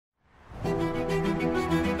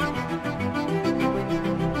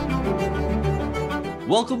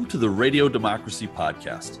Welcome to the Radio Democracy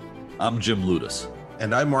Podcast. I'm Jim Ludus.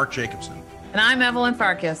 And I'm Mark Jacobson. And I'm Evelyn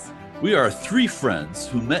Farkas. We are three friends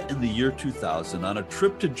who met in the year 2000 on a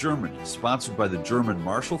trip to Germany, sponsored by the German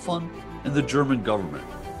Marshall Fund and the German government.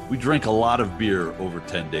 We drank a lot of beer over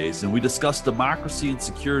 10 days, and we discussed democracy and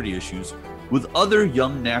security issues with other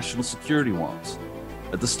young national security wonks.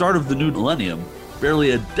 At the start of the new millennium,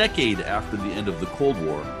 barely a decade after the end of the Cold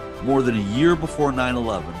War, more than a year before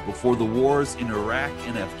 9/11, before the wars in Iraq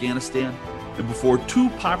and Afghanistan, and before two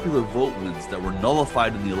popular vote wins that were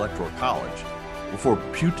nullified in the Electoral College, before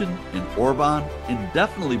Putin and Orban, and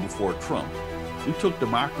definitely before Trump, we took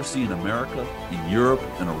democracy in America, in Europe,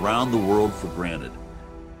 and around the world for granted.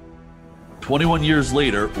 21 years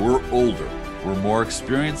later, we're older, we're more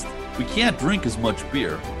experienced, we can't drink as much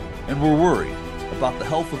beer, and we're worried about the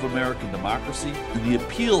health of American democracy and the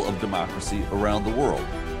appeal of democracy around the world.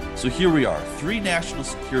 So here we are, three national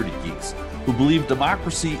security geeks who believe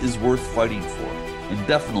democracy is worth fighting for and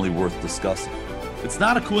definitely worth discussing. It's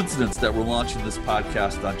not a coincidence that we're launching this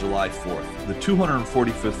podcast on July 4th, the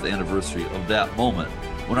 245th anniversary of that moment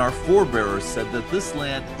when our forebears said that this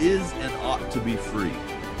land is and ought to be free.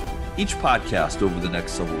 Each podcast over the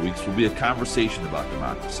next several weeks will be a conversation about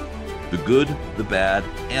democracy, the good, the bad,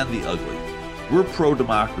 and the ugly. We're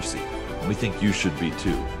pro-democracy, and we think you should be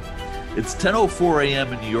too. It's 10:04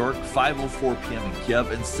 a.m. in New York, 5:04 p.m. in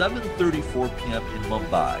Kiev, and 7:34 p.m. in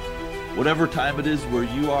Mumbai. Whatever time it is where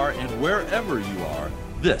you are and wherever you are,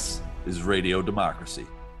 this is Radio Democracy.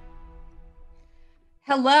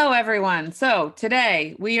 Hello, everyone. So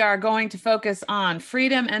today we are going to focus on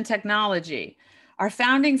freedom and technology. Our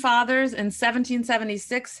founding fathers in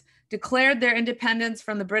 1776 declared their independence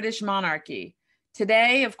from the British monarchy.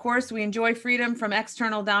 Today, of course, we enjoy freedom from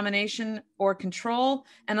external domination or control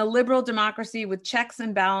and a liberal democracy with checks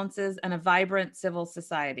and balances and a vibrant civil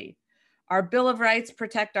society. Our Bill of Rights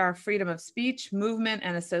protect our freedom of speech, movement,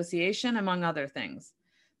 and association, among other things.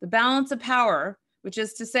 The balance of power, which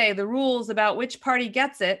is to say the rules about which party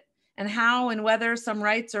gets it and how and whether some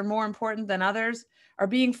rights are more important than others, are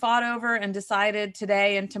being fought over and decided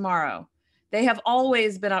today and tomorrow. They have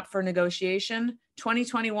always been up for negotiation.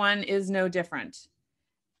 2021 is no different.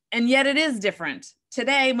 And yet it is different.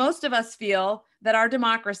 Today, most of us feel that our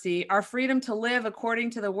democracy, our freedom to live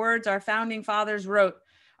according to the words our founding fathers wrote,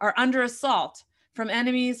 are under assault from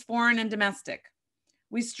enemies, foreign and domestic.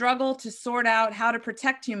 We struggle to sort out how to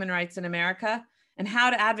protect human rights in America and how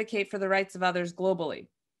to advocate for the rights of others globally.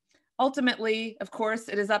 Ultimately, of course,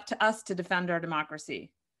 it is up to us to defend our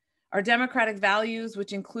democracy. Our democratic values,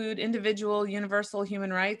 which include individual, universal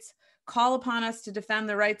human rights, call upon us to defend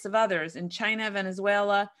the rights of others in China,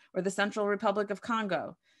 Venezuela, or the Central Republic of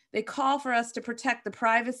Congo. They call for us to protect the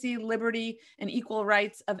privacy, liberty, and equal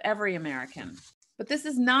rights of every American. But this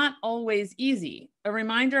is not always easy. A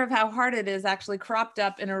reminder of how hard it is actually cropped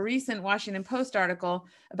up in a recent Washington Post article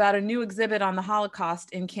about a new exhibit on the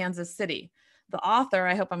Holocaust in Kansas City. The author,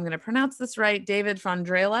 I hope I'm going to pronounce this right, David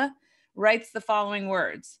Fondrella, writes the following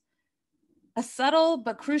words. A subtle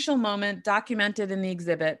but crucial moment documented in the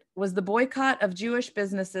exhibit was the boycott of Jewish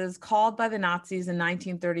businesses called by the Nazis in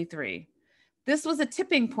 1933. This was a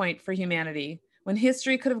tipping point for humanity when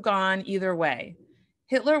history could have gone either way.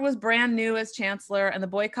 Hitler was brand new as chancellor and the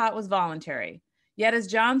boycott was voluntary. Yet as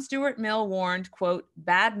John Stuart Mill warned, quote,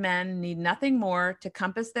 bad men need nothing more to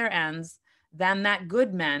compass their ends than that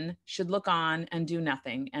good men should look on and do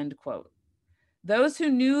nothing, end quote. Those who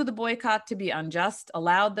knew the boycott to be unjust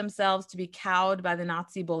allowed themselves to be cowed by the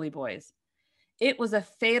Nazi bully boys. It was a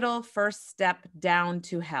fatal first step down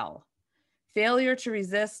to hell. Failure to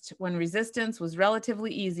resist when resistance was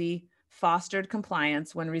relatively easy fostered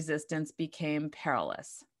compliance when resistance became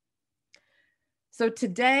perilous. So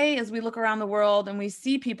today, as we look around the world and we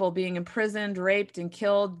see people being imprisoned, raped, and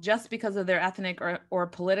killed just because of their ethnic or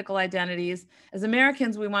political identities, as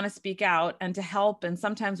Americans, we want to speak out and to help, and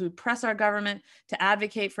sometimes we press our government to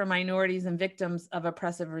advocate for minorities and victims of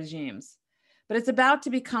oppressive regimes. But it's about to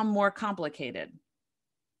become more complicated.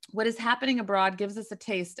 What is happening abroad gives us a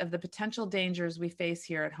taste of the potential dangers we face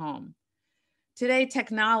here at home. Today,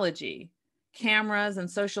 technology, cameras and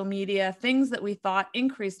social media, things that we thought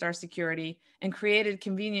increased our security and created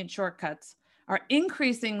convenient shortcuts, are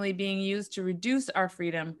increasingly being used to reduce our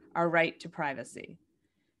freedom, our right to privacy.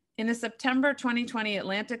 In a September 2020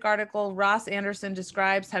 Atlantic article, Ross Anderson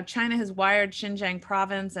describes how China has wired Xinjiang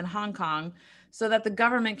province and Hong Kong so that the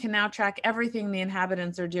government can now track everything the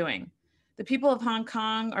inhabitants are doing. The people of Hong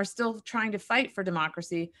Kong are still trying to fight for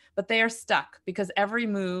democracy, but they are stuck because every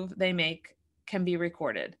move they make can be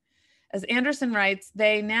recorded. As Anderson writes,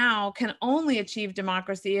 they now can only achieve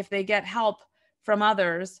democracy if they get help from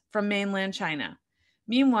others from mainland China.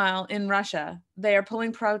 Meanwhile, in Russia, they are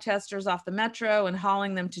pulling protesters off the metro and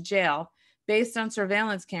hauling them to jail based on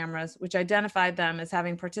surveillance cameras, which identified them as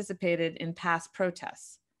having participated in past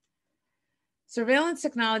protests. Surveillance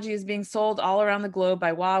technology is being sold all around the globe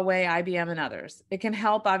by Huawei, IBM, and others. It can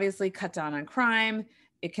help, obviously, cut down on crime.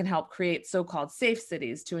 It can help create so-called safe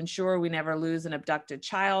cities to ensure we never lose an abducted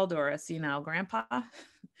child or a senile grandpa.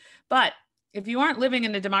 But if you aren't living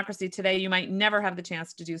in a democracy today, you might never have the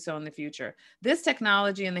chance to do so in the future. This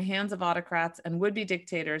technology in the hands of autocrats and would-be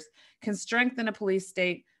dictators can strengthen a police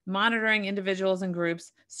state, monitoring individuals and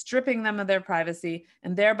groups, stripping them of their privacy,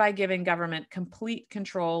 and thereby giving government complete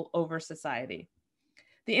control over society.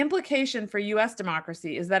 The implication for US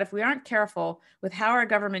democracy is that if we aren't careful with how our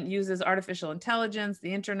government uses artificial intelligence,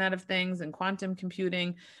 the Internet of Things, and quantum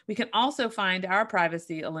computing, we can also find our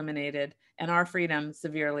privacy eliminated and our freedom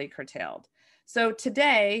severely curtailed. So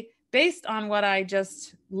today, based on what I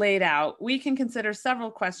just laid out, we can consider several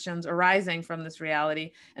questions arising from this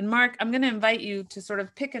reality. And Mark, I'm going to invite you to sort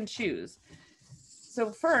of pick and choose. So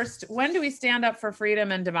first, when do we stand up for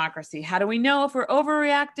freedom and democracy? How do we know if we're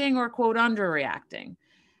overreacting or, quote, underreacting?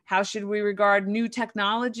 How should we regard new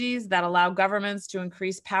technologies that allow governments to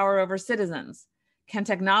increase power over citizens? Can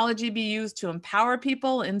technology be used to empower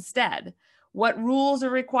people instead? What rules are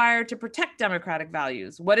required to protect democratic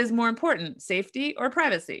values? What is more important, safety or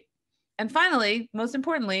privacy? And finally, most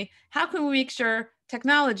importantly, how can we make sure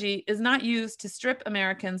technology is not used to strip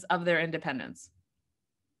Americans of their independence?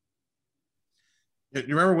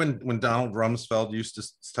 You remember when Donald Rumsfeld used to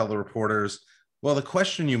tell the reporters, well, the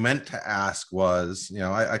question you meant to ask was,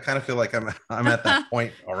 I kind of feel like I'm at that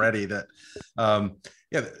point already that,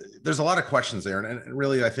 there's a lot of questions there. And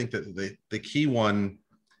really, I think that the key one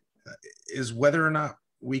is whether or not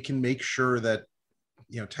we can make sure that,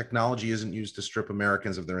 technology isn't used to strip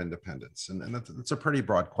Americans of their independence. And that's a pretty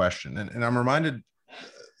broad question. And I'm reminded,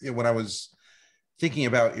 when I was thinking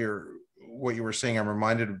about what you were saying, I'm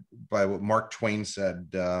reminded by what Mark Twain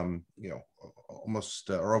said, almost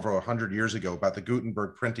or over 100 years ago about the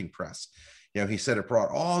Gutenberg printing press. He said it brought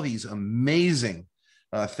all these amazing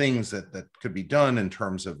things that could be done in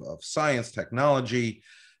terms of science, technology,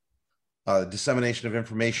 dissemination of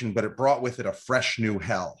information, but it brought with it a fresh new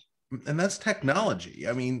hell. And that's technology.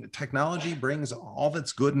 I mean, technology brings all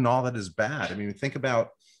that's good and all that is bad. I mean, think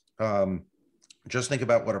about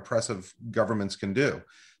what oppressive governments can do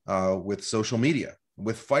with social media,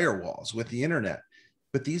 with firewalls, with the internet.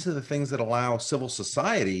 But these are the things that allow civil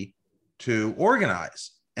society to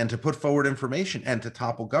organize and to put forward information and to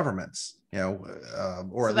topple governments,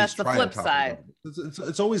 or at least try to topple governments.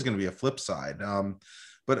 It's always going to be a flip side.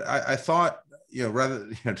 But I thought, rather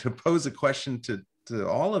to pose a question to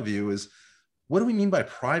all of you is, what do we mean by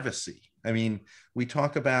privacy? I mean, we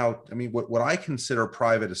talk about, what I consider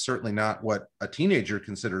private is certainly not what a teenager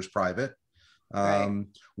considers private. Right.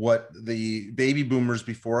 What the baby boomers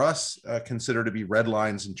before us consider to be red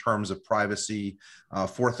lines in terms of privacy,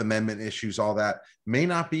 Fourth Amendment issues, all that may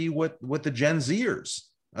not be what the Gen Zers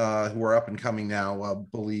who are up and coming now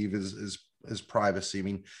believe is privacy. I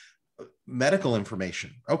mean, medical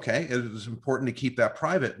information. Okay, it is important to keep that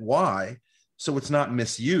private. Why? So it's not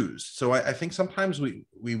misused. So I think sometimes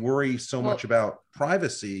we worry so much about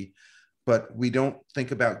privacy, but we don't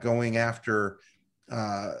think about going after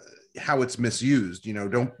how it's misused.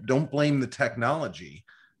 Don't blame the technology.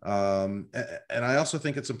 And I also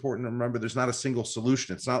think it's important to remember there's not a single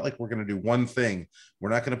solution. It's not like we're going to do one thing. We're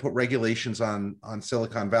not going to put regulations on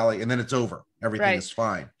Silicon Valley and then it's over. Everything is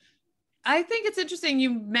fine. I think it's interesting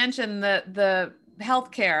you mentioned the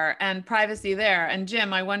healthcare and privacy there. And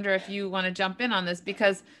Jim, I wonder if you want to jump in on this,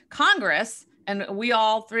 because Congress, and we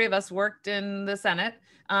all three of us worked in the Senate,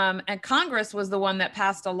 and Congress was the one that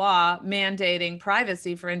passed a law mandating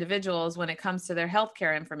privacy for individuals when it comes to their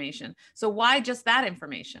healthcare information. So why just that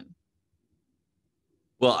information?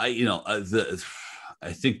 Well, I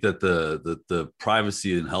think that the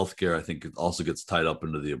privacy in healthcare, I think it also gets tied up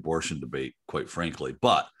into the abortion debate, quite frankly.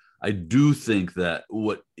 But I do think that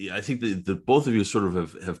the both of you sort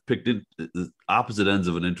of have picked in the opposite ends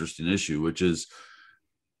of an interesting issue, which is,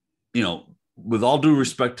 with all due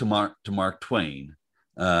respect to Mark Twain,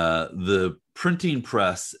 the printing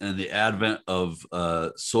press and the advent of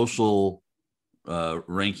social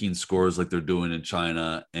ranking scores like they're doing in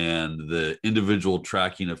China, and the individual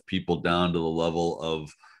tracking of people down to the level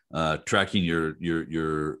of tracking your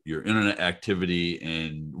internet activity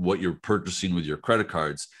and what you're purchasing with your credit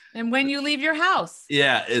cards, and when you leave your house.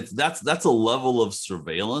 Yeah, that's a level of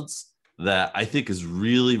surveillance that I think is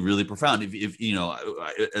really, really profound. If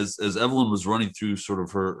as Evelyn was running through sort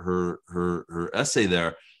of her essay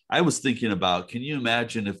there, I was thinking about, can you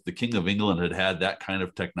imagine if the King of England had had that kind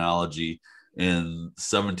of technology in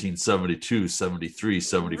 1772, 73,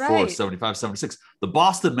 74, Right. 75, 76? The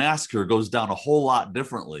Boston Massacre goes down a whole lot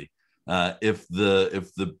differently if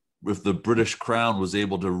the British Crown was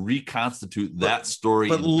able to reconstitute that story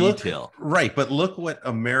in detail. Right, but look what the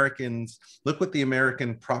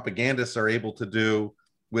American propagandists are able to do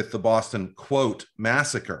with the Boston, quote,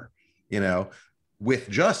 massacre, with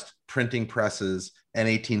just printing presses and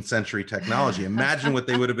 18th century technology. Imagine what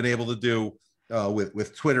they would have been able to do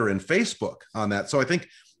with Twitter and Facebook on that. So I think,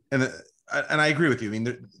 and I agree with you. I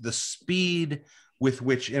mean, the speed with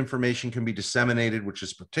which information can be disseminated, which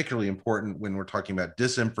is particularly important when we're talking about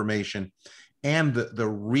disinformation, and the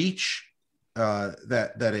reach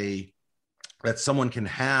that someone can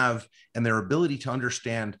have, and their ability to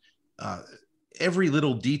understand every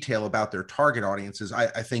little detail about their target audiences,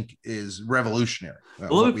 I think is revolutionary.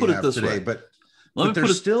 Well, let me put it this way. But let me put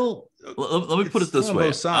it this way.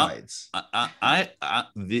 Both sides.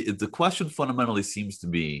 The question fundamentally seems to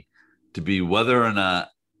be whether or not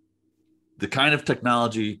the kind of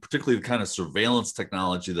technology, particularly the kind of surveillance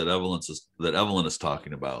technology that Evelyn is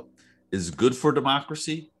talking about, is good for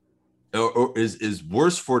democracy, or is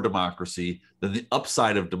worse for democracy than the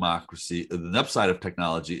upside of democracy. The upside of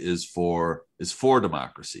technology is for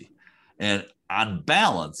democracy. And on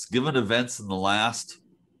balance, given events in the last,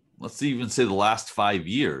 let's even say the last 5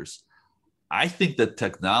 years, I think that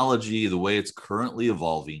technology, the way it's currently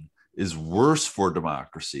evolving, is worse for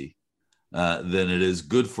democracy than it is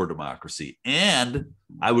good for democracy. And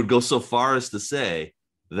I would go so far as to say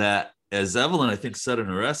that, as Evelyn, I think, said in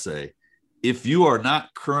her essay, if you are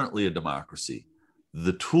not currently a democracy,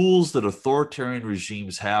 the tools that authoritarian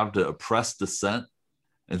regimes have to oppress dissent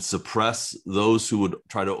and suppress those who would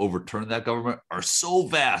try to overturn that government are so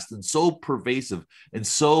vast and so pervasive and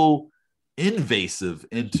so invasive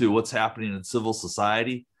into what's happening in civil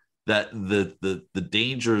society that the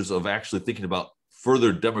dangers of actually thinking about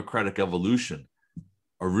further democratic evolution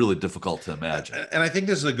are really difficult to imagine. And I think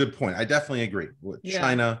this is a good point. I definitely agree with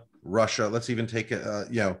China, Russia. Let's even take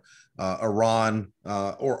Iran,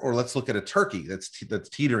 or let's look at a Turkey that's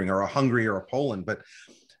teetering, or a Hungary or a Poland.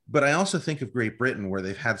 But I also think of Great Britain, where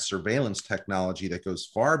they've had surveillance technology that goes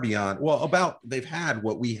far beyond, they've had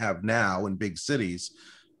what we have now in big cities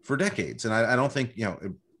for decades. And I don't think,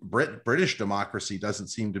 British democracy doesn't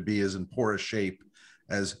seem to be as in porous shape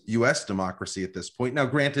as US democracy at this point. Now,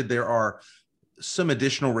 granted, there are some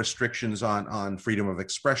additional restrictions on freedom of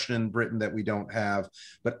expression in Britain that we don't have,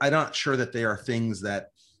 but I'm not sure that they are things that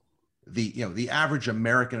the average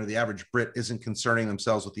American or the average Brit isn't concerning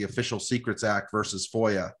themselves with the Official Secrets Act versus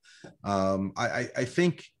FOIA. I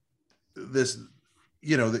think this,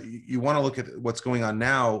 you want to look at what's going on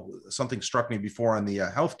now. Something struck me before on the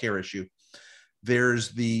healthcare issue. There's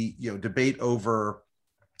the debate over.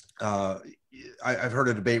 I've heard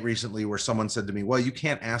a debate recently where someone said to me, "Well, you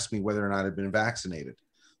can't ask me whether or not I've been vaccinated."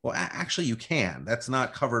 Well, actually, you can. That's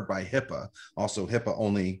not covered by HIPAA. Also, HIPAA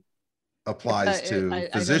only applies to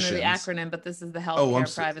physicians. I don't know the acronym, but this is the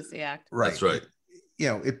Healthcare Privacy Act. Right. That's right.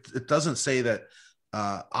 It doesn't say that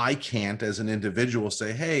I can't, as an individual,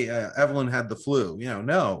 say, "Hey, Evelyn had the flu."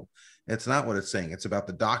 No, it's not what it's saying. It's about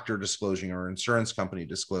the doctor disclosing or insurance company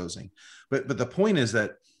disclosing. But the point is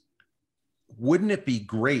that, wouldn't it be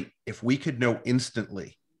great if we could know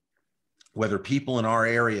instantly whether people in our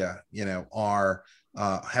area,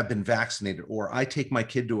 have been vaccinated? Or I take my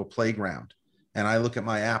kid to a playground and I look at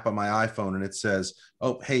my app on my iPhone and it says,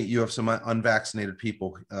 "Oh, hey, you have some unvaccinated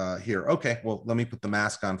people here. Okay, well, let me put the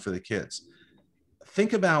mask on for the kids."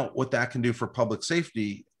 Think about what that can do for public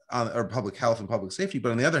safety, or public health and public safety.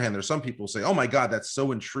 But on the other hand, there's some people who say, "Oh my God, that's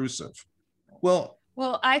so intrusive." Well,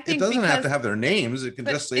 I think it doesn't have to have their names. It can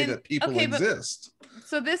just say that people exist.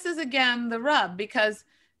 So this is, again, the rub, because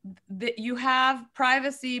you have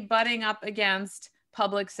privacy butting up against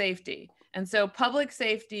public safety. And so public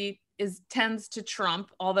safety tends to trump,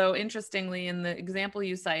 although interestingly, in the example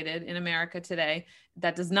you cited in America today,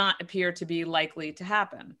 that does not appear to be likely to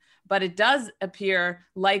happen. But it does appear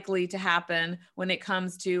likely to happen when it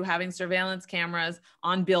comes to having surveillance cameras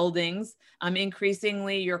on buildings.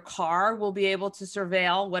 Increasingly, your car will be able to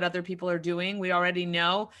surveil what other people are doing. We already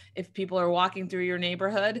know if people are walking through your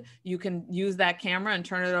neighborhood, you can use that camera and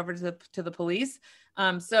turn it over to the police.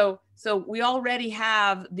 So we already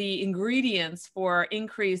have the ingredients for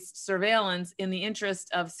increased surveillance in the interest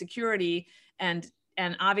of security and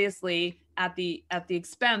obviously at the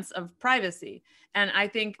expense of privacy. And I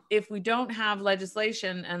think if we don't have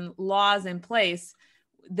legislation and laws in place,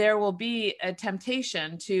 there will be a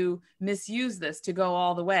temptation to misuse this, to go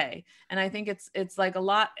all the way. And I think it's like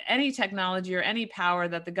any technology or any power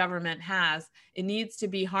that the government has, it needs to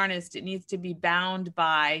be harnessed. It needs to be bound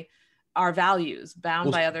by our values,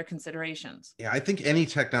 bound by other considerations. Yeah, I think any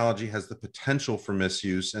technology has the potential for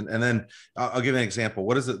misuse. And then I'll give an example.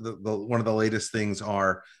 What is it? One of the latest things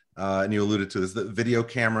are, and you alluded to, is the video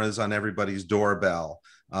cameras on everybody's doorbell.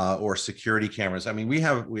 Or security cameras. I mean, we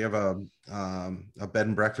have a bed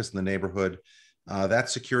and breakfast in the neighborhood. That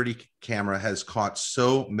security camera has caught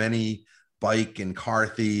so many bike and car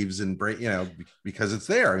thieves, and because it's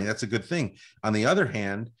there. I mean, that's a good thing. On the other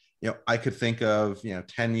hand, I could think of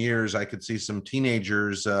 10 years, I could see some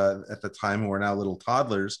teenagers at the time who are now little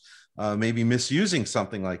toddlers, maybe misusing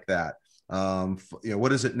something like that.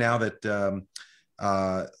 What is it now that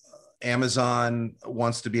Amazon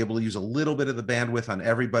wants to be able to use a little bit of the bandwidth on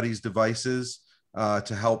everybody's devices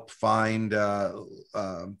to help find, to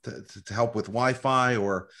help with Wi-Fi,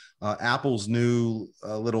 or Apple's new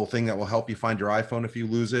little thing that will help you find your iPhone if you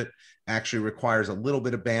lose it actually requires a little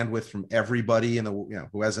bit of bandwidth from everybody in the,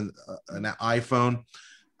 who has an iPhone.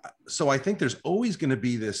 So I think there's always going to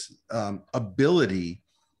be this ability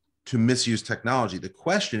to misuse technology. The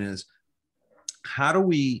question is, how do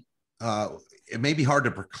we, it may be hard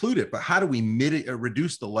to preclude it, but how do we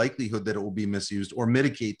reduce the likelihood that it will be misused or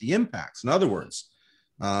mitigate the impacts? In other words,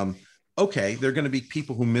 okay, there are going to be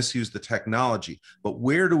people who misuse the technology, but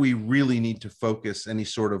where do we really need to focus any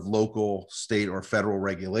sort of local, state, or federal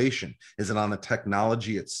regulation? Is it on the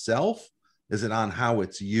technology itself? Is it on how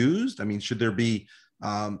it's used? I mean, should there be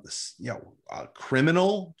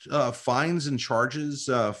criminal fines and charges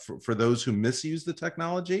for those who misuse the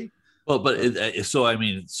technology? Well, but so I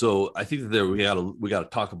think that we got to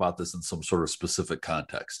talk about this in some sort of specific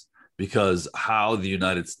context, because how the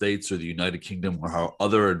United States or the United Kingdom or how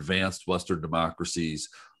other advanced Western democracies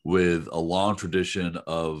with a long tradition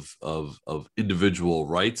of individual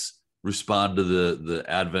rights respond to the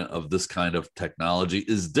advent of this kind of technology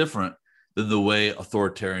is different than the way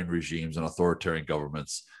authoritarian regimes and authoritarian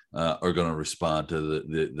governments are going to respond to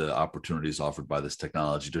the opportunities offered by this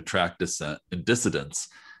technology to track dissent and dissidents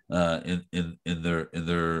in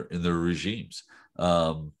their regimes.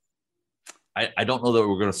 I don't know that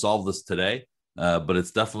we're going to solve this today, but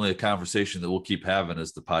it's definitely a conversation that we'll keep having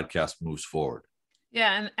as the podcast moves forward.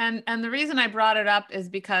 Yeah, and the reason I brought it up is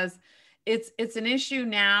because it's an issue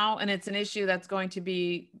now, and it's an issue that's going to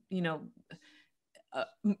be,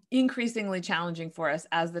 increasingly challenging for us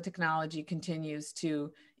as the technology continues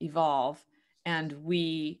to evolve. And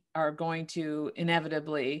we are going to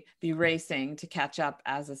inevitably be racing to catch up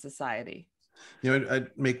as a society. I'd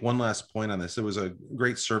make one last point on this. There was a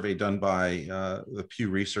great survey done by the Pew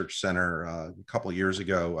Research Center a couple of years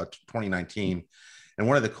ago, 2019. And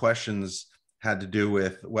one of the questions had to do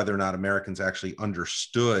with whether or not Americans actually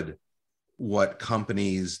understood what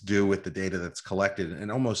companies do with the data that's collected.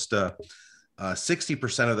 And almost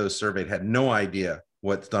 60% of those surveyed had no idea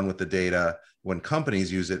what's done with the data when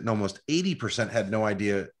companies use it, and almost 80% had no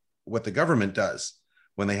idea what the government does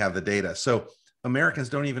when they have the data. So Americans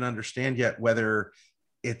don't even understand yet whether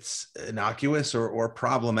it's innocuous or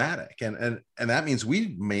problematic. And that means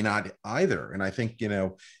we may not either. And I think,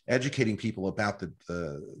 educating people about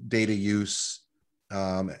the data use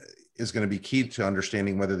is going to be key to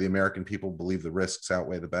understanding whether the American people believe the risks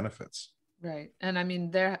outweigh the benefits. Right. And I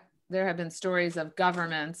mean, there have been stories of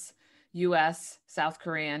governments, US, South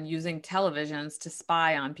Korean, using televisions to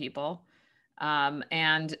spy on people.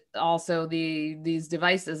 And also these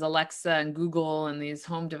devices, Alexa and Google, and these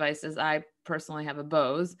home devices. I personally have a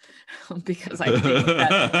Bose because I think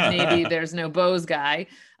that maybe there's no Bose guy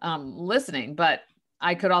listening, but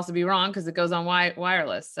I could also be wrong because it goes on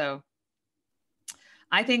wireless. So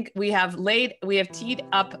I think we have teed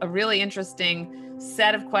up a really interesting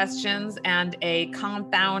set of questions and a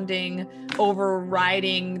compounding,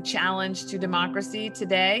 overriding challenge to democracy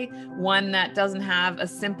today, one that doesn't have a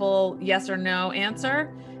simple yes or no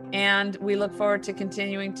answer. And we look forward to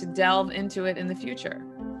continuing to delve into it in the future.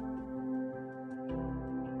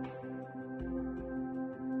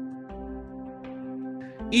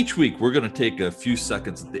 Each week, we're going to take a few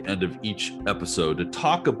seconds at the end of each episode to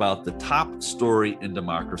talk about the top story in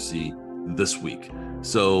democracy this week.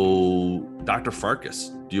 So, Dr. Farkas,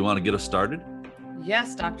 do you want to get us started?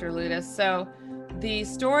 Yes, Dr. Ludis. So, the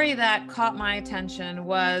story that caught my attention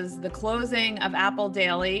was the closing of Apple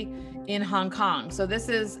Daily in Hong Kong. So this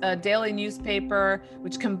is a daily newspaper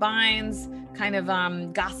which combines kind of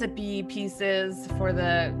gossipy pieces for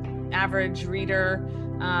the average reader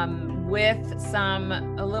with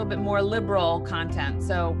a little bit more liberal content.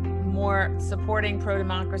 So more supporting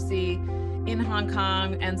pro-democracy in Hong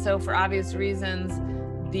Kong. And so for obvious reasons,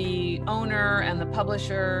 the owner and the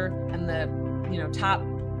publisher and the top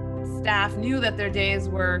staff knew that their days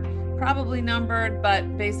were probably numbered,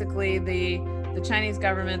 but basically the Chinese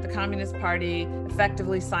government, the Communist Party,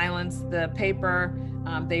 effectively silenced the paper.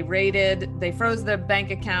 They froze the bank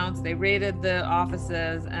accounts, they raided the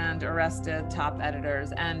offices and arrested top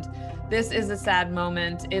editors. And this is a sad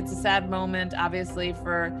moment. It's a sad moment, obviously,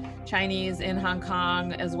 for Chinese in Hong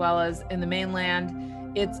Kong as well as in the mainland.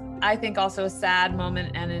 It's, I think, also a sad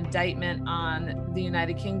moment and indictment on the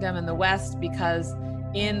United Kingdom and the West, because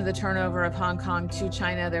in the turnover of Hong Kong to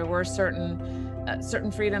China, there were certain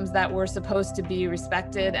freedoms that were supposed to be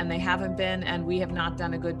respected, and they haven't been, and we have not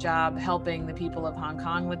done a good job helping the people of Hong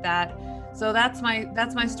Kong with that. So that's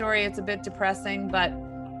my story. It's a bit depressing, but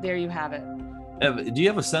there you have it. Do you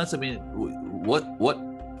have a sense? I mean,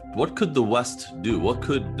 what could the West do? What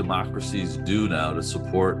could democracies do now to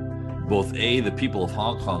support both the people of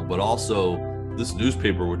Hong Kong, but also this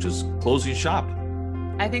newspaper, which is closing shop?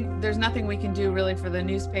 I think there's nothing we can do really for the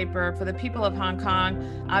newspaper. For the people of Hong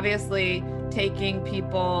Kong, obviously taking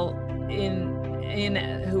people in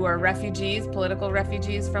who are refugees, political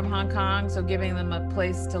refugees from Hong Kong, so giving them a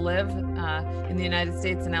place to live in the United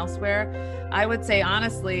States and elsewhere. I would say,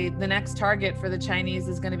 honestly, the next target for the Chinese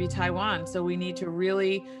is going to be Taiwan. So we need to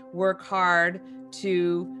really work hard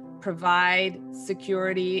to provide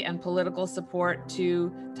security and political support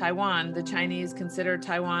to Taiwan. The Chinese consider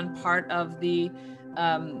Taiwan part of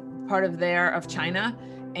China,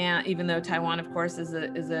 and even though Taiwan, of course, is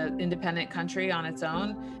an independent country on its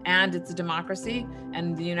own, and it's a democracy,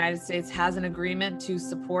 and the United States has an agreement to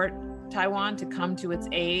support Taiwan, to come to its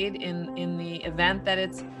aid in the event that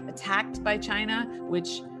it's attacked by China,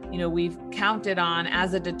 which we've counted on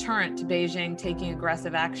as a deterrent to Beijing taking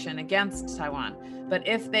aggressive action against Taiwan. But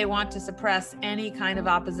if they want to suppress any kind of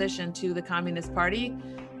opposition to the Communist Party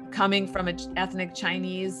coming from an ethnic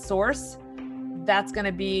Chinese source, they're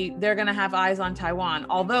going to have eyes on Taiwan.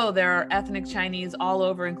 Although there are ethnic Chinese all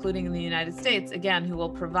over, including in the United States, again, who will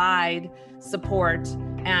provide support.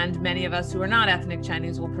 And many of us who are not ethnic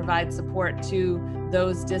Chinese will provide support to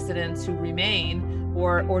those dissidents who remain,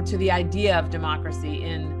 or to the idea of democracy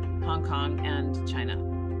in Hong Kong and China.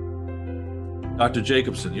 Dr.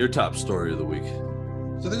 Jacobson, your top story of the week.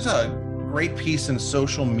 So there's a great piece in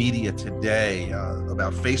Social Media Today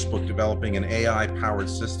about Facebook developing an AI-powered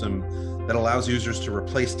system that allows users to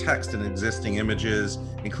replace text in existing images,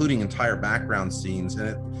 including entire background scenes.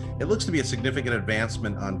 And it looks to be a significant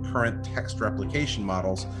advancement on current text replication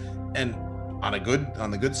models. And on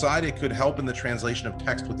the good side, it could help in the translation of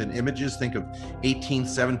text within images. Think of 18th,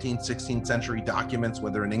 17th, 16th century documents,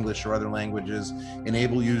 whether in English or other languages,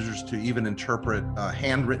 enable users to even interpret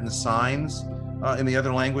handwritten signs in the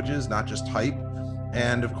other languages, not just type.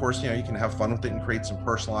 And of course, you can have fun with it and create some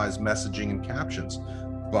personalized messaging and captions.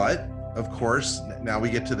 But of course, now we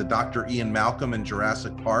get to the Dr. Ian Malcolm in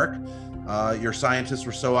Jurassic Park. Your scientists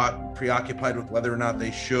were so preoccupied with whether or not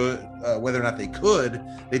they could,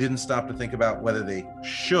 they didn't stop to think about whether they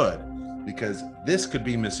should, because this could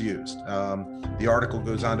be misused. The article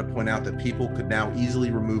goes on to point out that people could now easily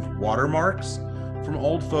remove watermarks from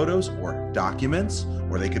old photos or documents,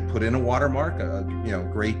 or they could put in a watermark, a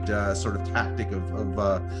great sort of tactic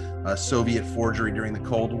of Soviet forgery during the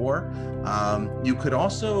Cold War. You could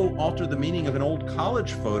also alter the meaning of an old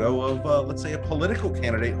college photo of, let's say, a political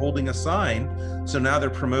candidate holding a sign. So now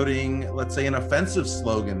they're promoting, let's say, an offensive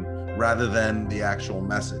slogan rather than the actual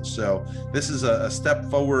message. So this is a step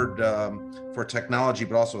forward for technology,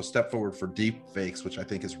 but also a step forward for deep fakes, which I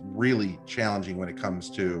think is really challenging when it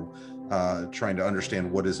comes to trying to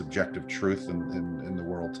understand what is objective truth in the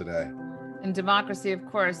world today. And democracy, of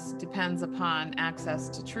course, depends upon access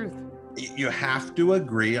to truth. You have to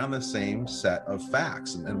agree on the same set of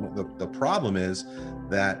facts. And the problem is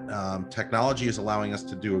that technology is allowing us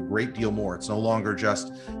to do a great deal more. It's no longer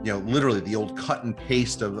just, literally the old cut and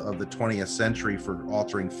paste of the 20th century for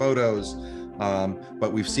altering photos.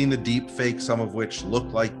 But we've seen the deep fakes, some of which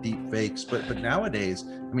look like deep fakes. But nowadays,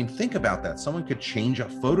 think about that. Someone could change a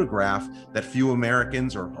photograph that few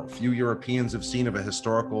Americans or few Europeans have seen of a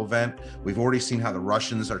historical event. We've already seen how the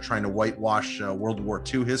Russians are trying to whitewash World War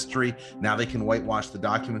II history. Now they can whitewash the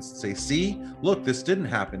documents and say, see, look, this didn't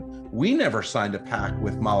happen. We never signed a pact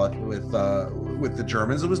with the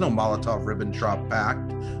Germans. There was no Molotov-Ribbentrop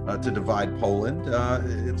pact to divide Poland.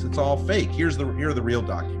 It's all fake. Here are the real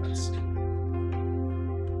documents.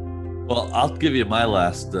 Well, I'll give you my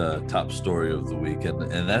last top story of the week, and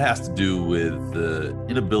that has to do with the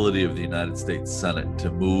inability of the United States Senate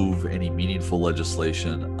to move any meaningful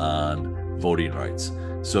legislation on voting rights.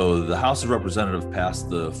 So the House of Representatives passed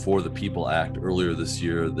the For the People Act earlier this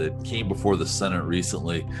year that came before the Senate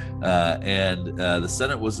recently, and the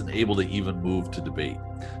Senate wasn't able to even move to debate.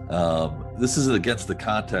 This is against the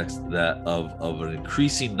context of an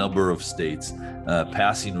increasing number of states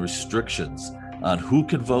passing restrictions on who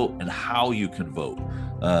can vote and how you can vote.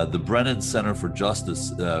 The Brennan Center for Justice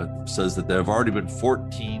says that there have already been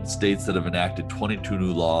 14 states that have enacted 22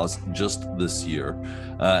 new laws just this year,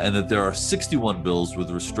 and that there are 61 bills with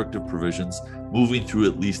restrictive provisions moving through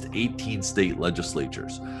at least 18 state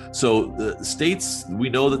legislatures. So the states, we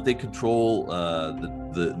know that they control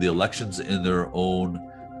the elections in their own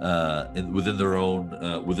within their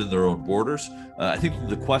own borders. I think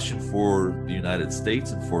the question for the United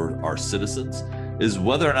States and for our citizens is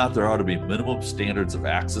whether or not there ought to be minimum standards of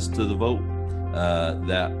access to the vote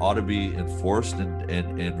that ought to be enforced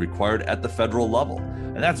and required at the federal level.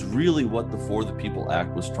 And that's really what the For the People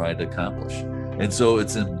Act was trying to accomplish. And so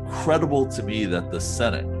it's incredible to me that the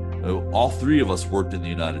Senate, all three of us worked in the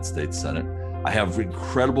United States Senate. I have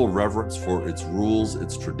incredible reverence for its rules,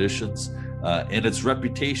 its traditions, and its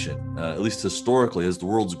reputation, at least historically, as the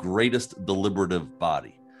world's greatest deliberative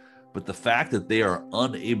body. But the fact that they are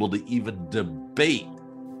unable to even debate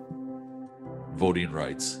voting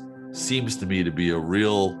rights seems to me to be a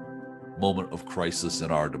real moment of crisis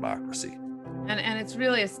in our democracy. And it's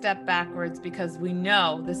really a step backwards, because we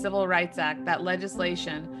know the Civil Rights Act, that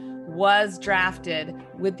legislation was drafted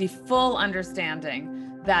with the full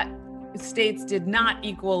understanding that states did not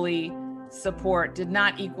equally support, did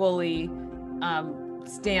not equally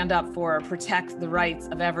stand up for or protect the rights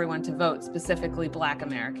of everyone to vote, specifically Black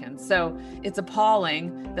Americans. So it's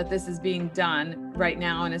appalling that this is being done right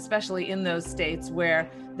now, and especially in those states where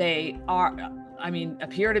they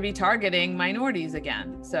appear to be targeting minorities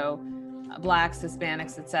again. So Blacks,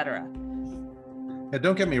 Hispanics, etc. Yeah,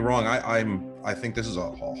 don't get me wrong. I think this is a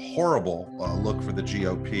horrible look for the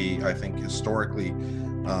GOP. I think historically,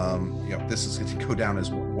 this is going to go down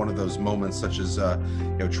as one of those moments, such as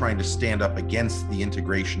trying to stand up against the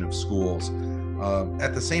integration of schools.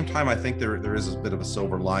 At the same time, I think there is a bit of a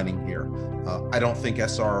silver lining here. I don't think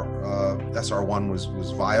SR1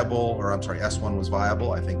 was viable, or I'm sorry, S1 was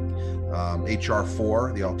viable. I think HR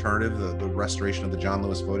 4, the alternative, the restoration of the John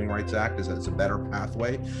Lewis Voting Rights Act, is a better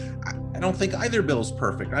pathway. I don't think either bill is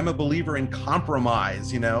perfect. I'm a believer in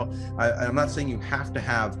compromise. I'm not saying you have to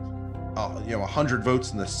have 100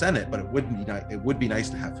 votes in the Senate, but it would be nice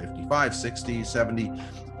to have 55, 60, 70,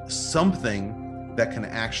 something that can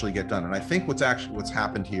actually get done. And I think what's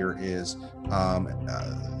happened here is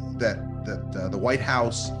that the White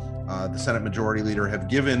House, the Senate Majority Leader, have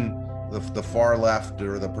given the far left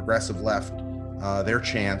or the progressive left their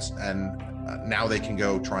chance, and now they can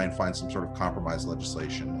go try and find some sort of compromise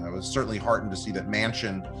legislation. I was certainly heartened to see that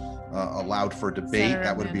Manchin allowed for debate.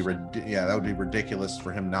 That would be ridiculous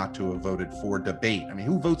for him not to have voted for debate. I mean,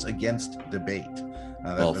 who votes against debate?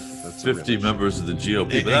 That's 50 members of the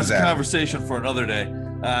GOP, but that's a conversation for another day.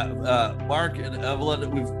 Mark and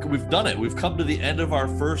Evelyn, we've done it. We've come to the end of our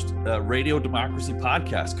first Radio Democracy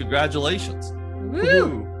podcast. Congratulations!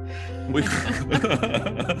 Woo! We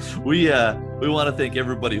want to thank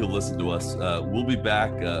everybody who listened to us. We'll be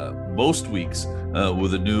back most weeks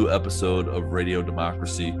with a new episode of Radio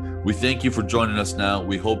Democracy. We thank you for joining us now.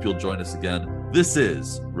 We hope you'll join us again. This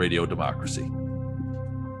is Radio Democracy.